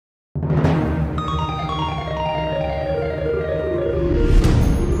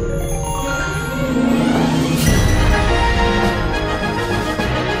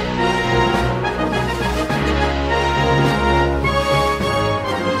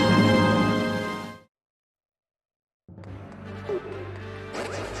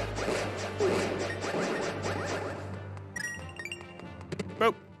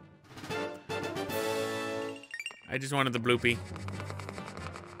I just wanted the bloopy.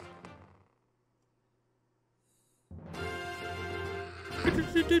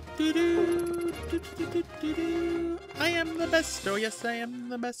 I am the best. Oh yes, I am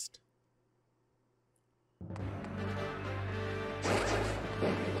the best.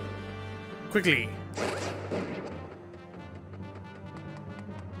 Quickly.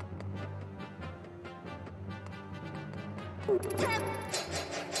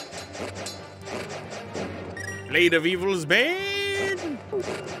 Blade of Evil's Bane!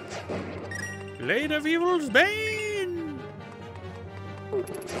 Blade of Evil's Bane!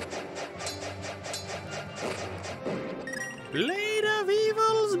 Blade of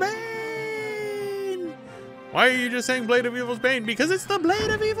Evil's Bane! Why are you just saying Blade of Evil's Bane? Because it's the Blade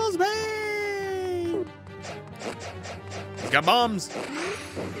of Evil's Bane! He's got bombs!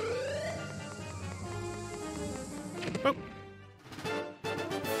 Oh.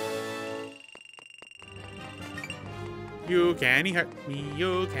 You can't hurt me,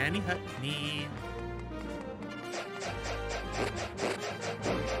 you can't hurt me.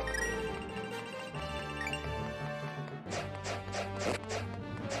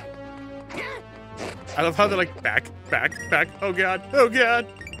 I love how they're like back. Oh god, oh god.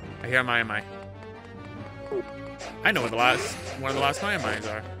 I hear my. I know what one of the last my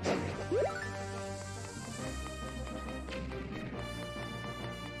are.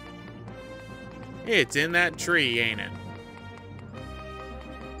 It's in that tree, ain't it?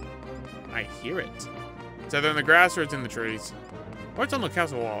 I hear it. It's either in the grass or it's in the trees. Or it's on the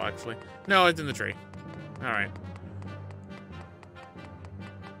castle wall, actually. No, it's in the tree. Alright.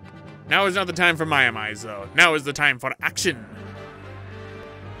 Now is not the time for my though. Now is the time for action.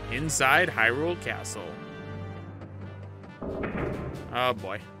 Inside Hyrule Castle. Oh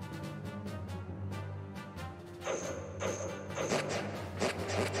boy.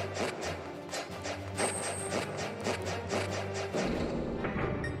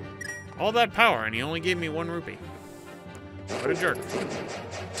 All that power, and he only gave me 1 rupee. What a jerk.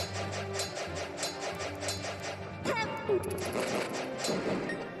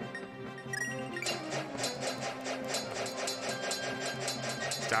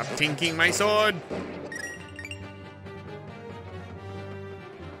 Stop tinking my sword.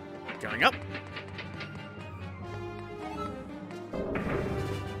 Going up.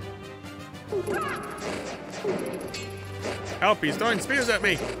 Help, he's throwing spears at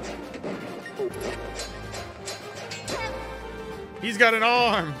me. He's got an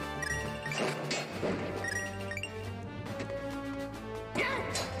arm.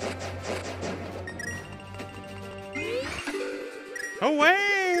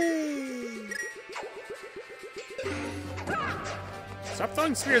 Away! Stop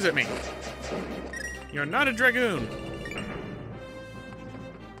throwing spears at me. You're not a dragoon.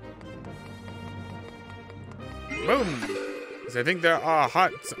 Boom! Because I think there are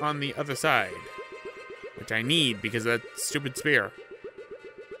hearts on the other side. Which I need because of that stupid spear.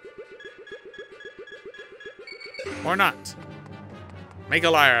 Or not. Make a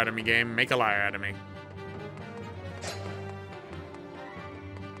liar out of me, game. Make a liar out of me.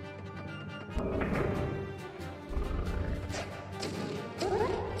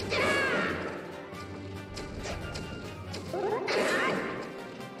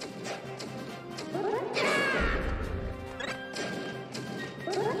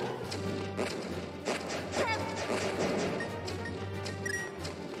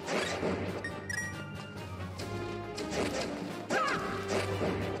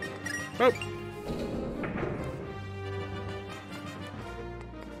 Oh.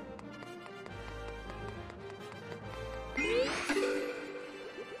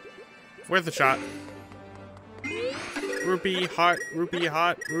 Worth a shot. Rupee, hot, rupee,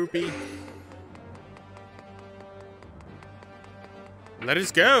 hot, rupee. Let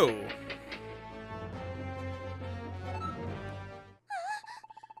us go.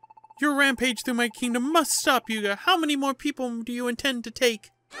 Your rampage through my kingdom must stop, Yuga. How many more people do you intend to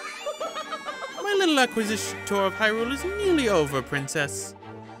take? My little acquisition tour of Hyrule is nearly over, Princess.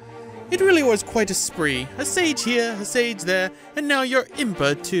 It really was quite a spree. A sage here, a sage there, and now you're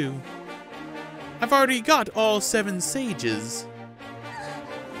Impa too. I've already got all 7 sages.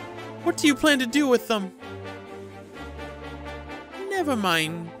 What do you plan to do with them? Never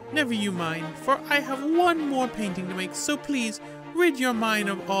mind, never you mind, for I have 1 more painting to make, so please rid your mind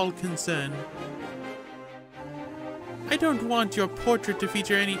of all concern. I don't want your portrait to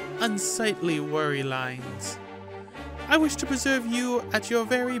feature any unsightly worry lines. I wish to preserve you at your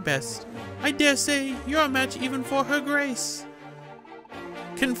very best. I dare say you're a match even for her grace.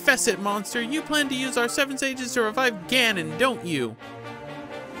 Confess it, monster. You plan to use our 7 sages to revive Ganon, don't you?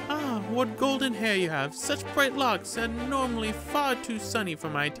 Ah, what golden hair you have, such bright locks, and normally far too sunny for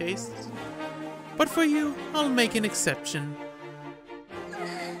my tastes. But for you, I'll make an exception.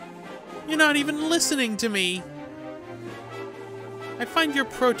 You're not even listening to me. I find your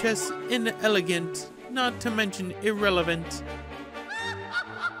protests inelegant, not to mention irrelevant.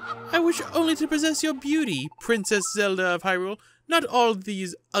 I wish only to possess your beauty, Princess Zelda of Hyrule, not all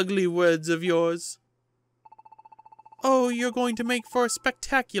these ugly words of yours. Oh, you're going to make for a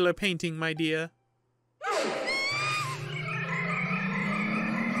spectacular painting, my dear.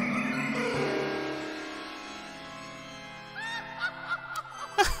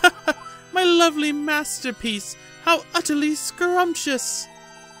 My lovely masterpiece! How utterly scrumptious!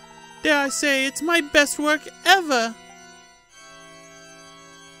 Dare I say, it's my best work ever!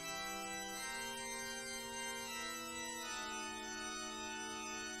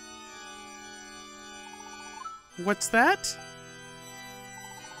 What's that?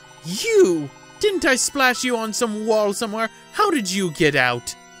 You! Didn't I splash you on some wall somewhere? How did you get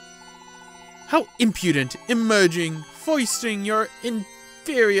out? How impudent, emerging, foisting your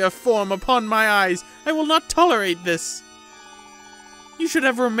inferior form upon my eyes. I will not tolerate this. You should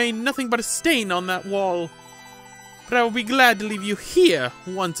have remained nothing but a stain on that wall. But I will be glad to leave you here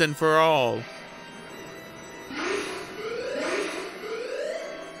once and for all.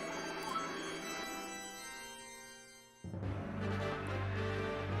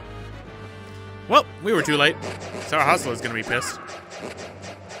 Well, we were too late. So our hustler's gonna be pissed.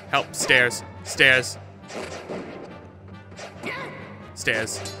 Help, stairs, stairs.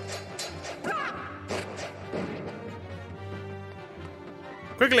 Stairs.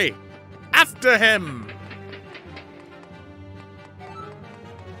 Quickly! After him!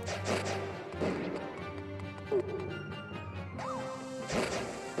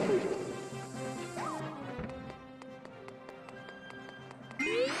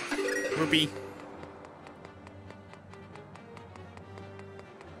 Rupee.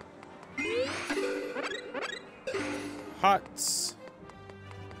 Huts.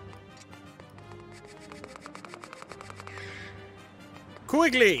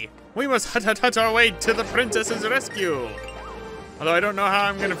 Quickly! We must hut our way to the princess's rescue! Although I don't know how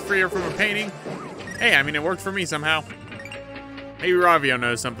I'm gonna free her from a painting. Hey, I mean, it worked for me somehow. Maybe Ravio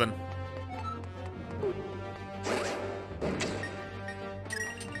knows something.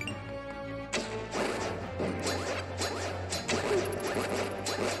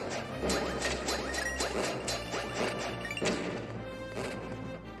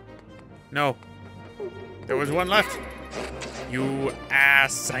 No. There was one left. You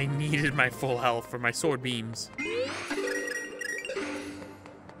ass. I needed my full health for my sword beams.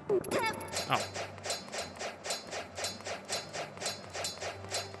 Oh.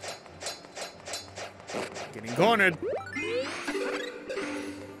 Getting cornered.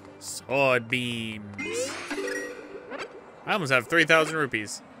 Sword beams. I almost have 3,000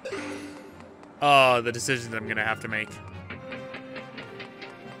 rupees. Oh, the decisions I'm gonna have to make.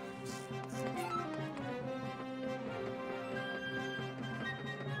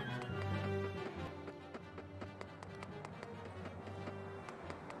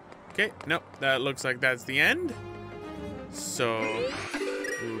 Okay, nope, that looks like that's the end. So,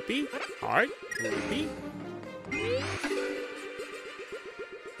 rupee, heart, rupee.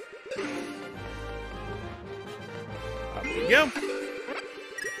 Up we go.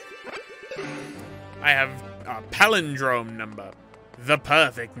 I have a palindrome number, the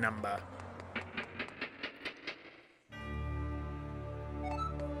perfect number.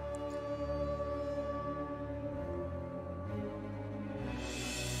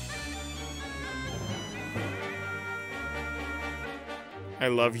 I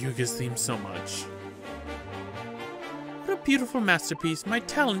love Yuga's theme so much. What a beautiful masterpiece. My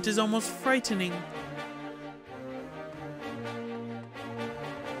talent is almost frightening.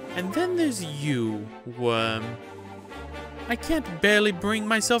 And then there's you, Worm. I can't barely bring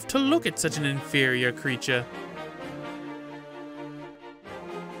myself to look at such an inferior creature.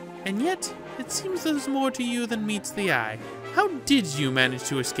 And yet, it seems there's more to you than meets the eye. How did you manage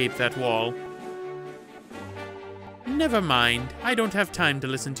to escape that wall? Never mind, I don't have time to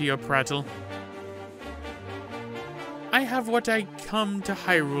listen to your prattle. I have what I come to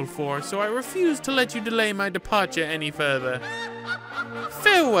Hyrule for, so I refuse to let you delay my departure any further.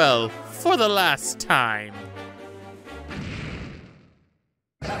 Farewell, for the last time.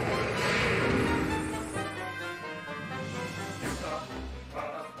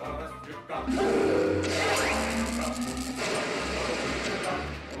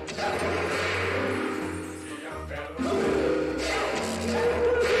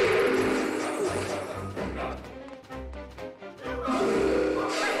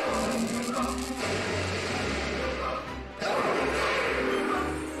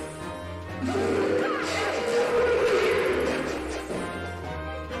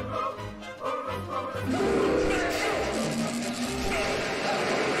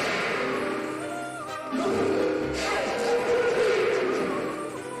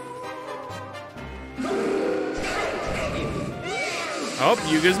 Oh,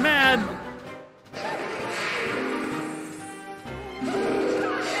 Yuga's mad.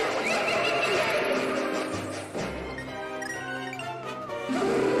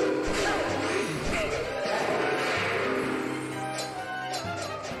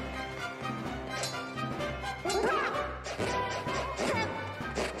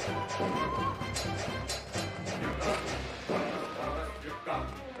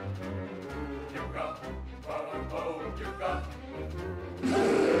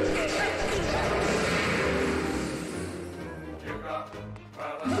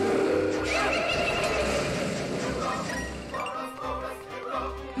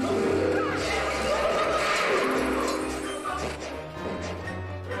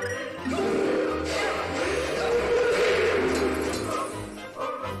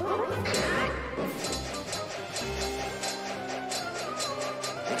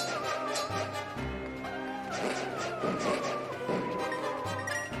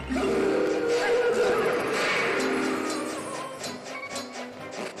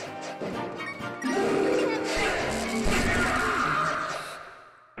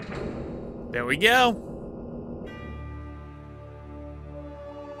 There we go.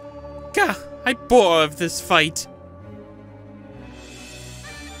 Gah, I bore of this fight.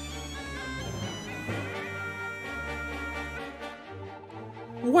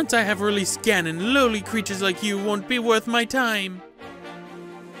 Once I have released Ganon, lowly creatures like you won't be worth my time.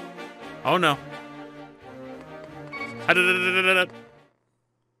 Oh no.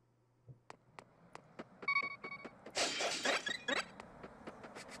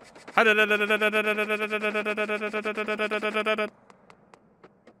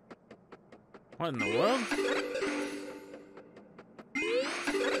 What in the world?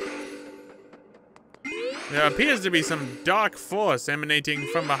 There appears to be some dark force emanating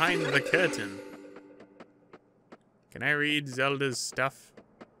from behind the curtain. Can I read Zelda's stuff?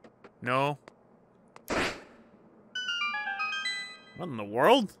 No. What in the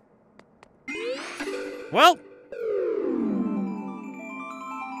world? Well.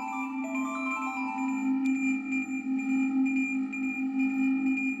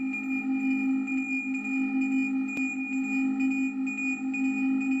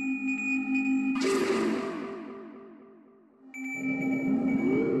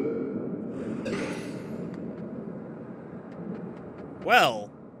 Well,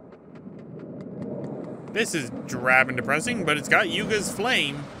 this is drab and depressing, but it's got Yuga's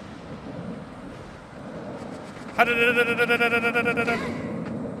flame.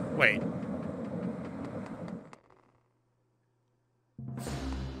 Wait.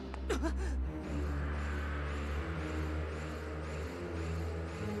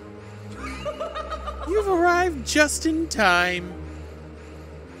 You've arrived just in time.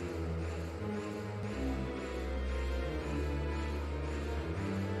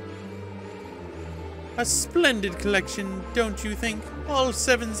 A splendid collection, don't you think? All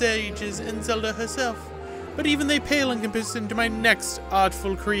 7 sages and Zelda herself. But even they pale in comparison to my next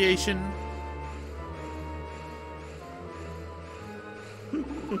artful creation.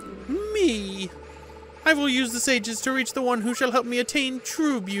 Me! I will use the sages to reach the one who shall help me attain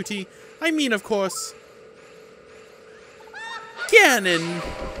true beauty. I mean, of course, Ganon!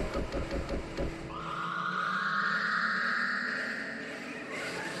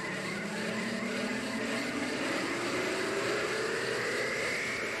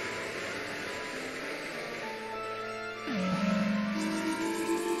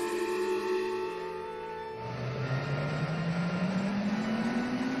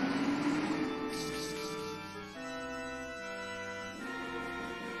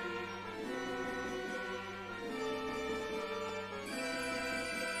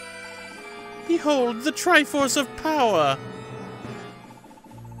 Behold, the Triforce of Power!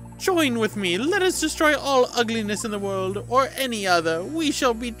 Join with me, let us destroy all ugliness in the world, or any other. We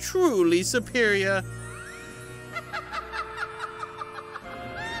shall be truly superior.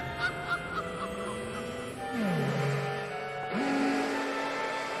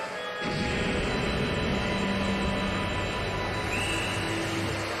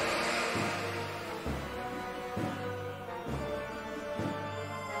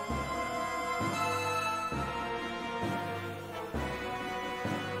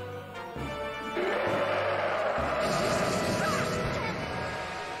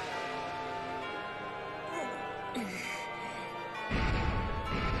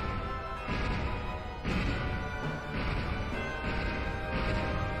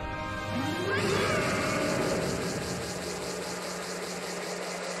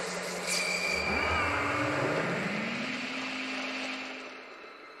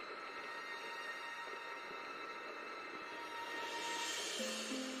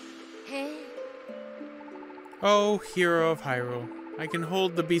 Oh, hero of Hyrule, I can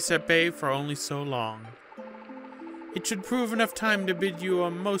hold the beast at bay for only so long. It should prove enough time to bid you a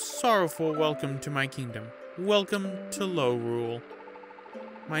most sorrowful welcome to my kingdom. Welcome to Lorule.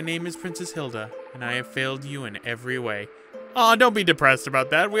 My name is Princess Hilda, and I have failed you in every way. Aw, don't be depressed about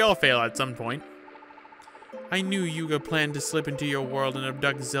that. We all fail at some point. I knew Yuga planned to slip into your world and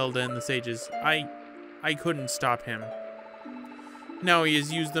abduct Zelda and the sages. I couldn't stop him. Now he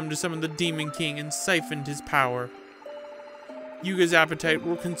has used them to summon the Demon King and siphoned his power. Yuga's appetite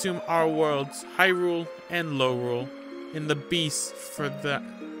will consume our worlds, Hyrule and Lorule, and the beasts for the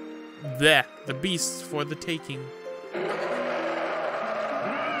beasts for the taking.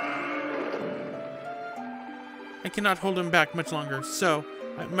 I cannot hold him back much longer, so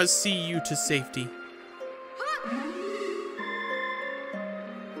I must see you to safety.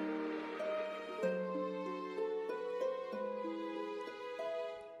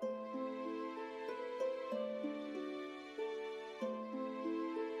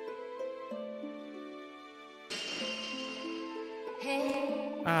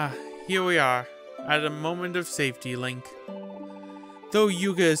 Ah, here we are, at a moment of safety, Link. Though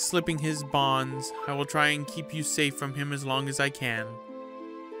Yuga is slipping his bonds, I will try and keep you safe from him as long as I can.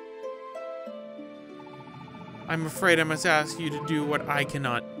 I'm afraid I must ask you to do what I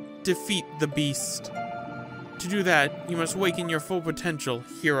cannot. Defeat the beast. To do that, you must awaken your full potential,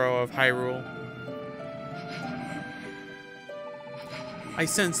 hero of Hyrule. I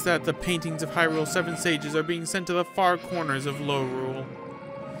sense that the paintings of Hyrule's 7 sages are being sent to the far corners of Lorule.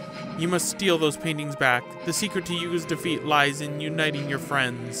 You must steal those paintings back. The secret to Yuga's defeat lies in uniting your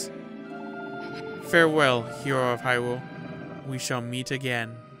friends. Farewell, hero of Hyrule. We shall meet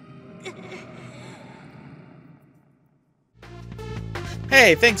again.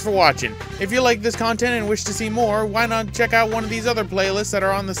 Hey, thanks for watching. If you like this content and wish to see more, why not check out one of these other playlists that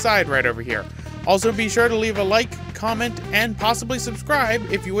are on the side right over here. Also, be sure to leave a like, comment, and possibly subscribe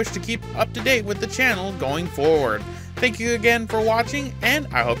if you wish to keep up to date with the channel going forward. Thank you again for watching, and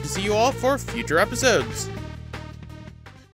I hope to see you all for future episodes.